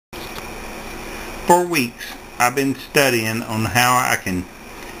For weeks I've been studying on how I can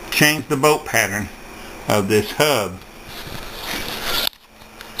change the bolt pattern of this hub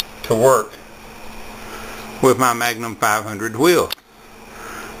to work with my Magnum 500 wheels.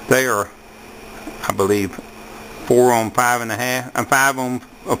 They are, I believe, 4 on 5.5 and 5 on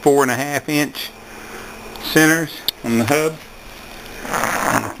 4.5 inch centers on the hub.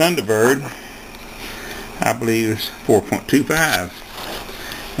 On the Thunderbird, I believe is 4.25.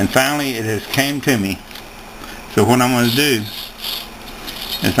 And finally it has came to me. So what I'm going to do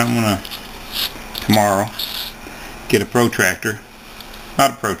is I'm going to tomorrow get a protractor,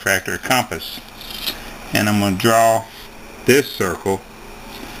 not a protractor, a compass, and I'm going to draw this circle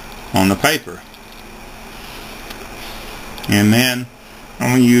on the paper. And then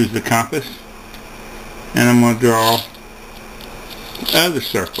I'm going to use the compass and I'm going to draw the other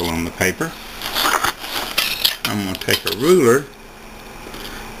circle on the paper. I'm going to take a ruler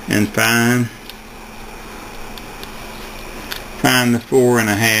and find the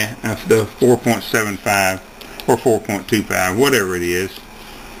 4.5, the 4.75 or 4.25, whatever it is,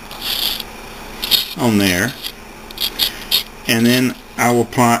 on there. And then I will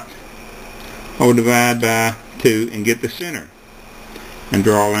divide by 2 and get the center and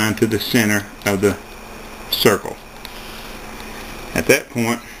draw a line to the center of the circle. At that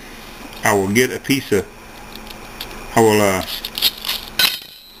point I will get a piece of, I will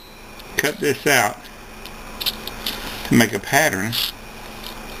cut this out to make a pattern,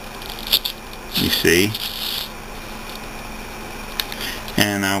 you see,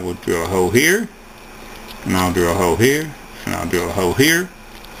 and I will drill a hole here, and I'll drill a hole here, and I'll drill a hole here.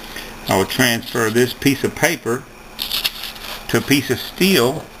 I will transfer this piece of paper to a piece of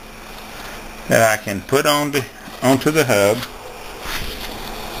steel that I can put onto the hub,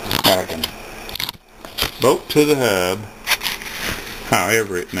 that I can bolt to the hub,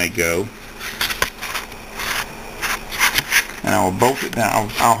 however it may go, and I will bolt it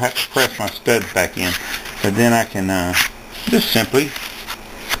down. I'll have to press my studs back in, but then I can just simply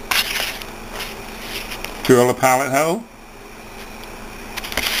drill a pilot hole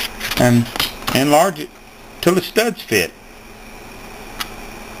and enlarge it till the studs fit.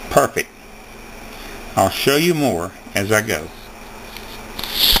 Perfect. I'll show you more as I go.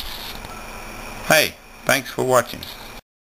 Hey, thanks for watching.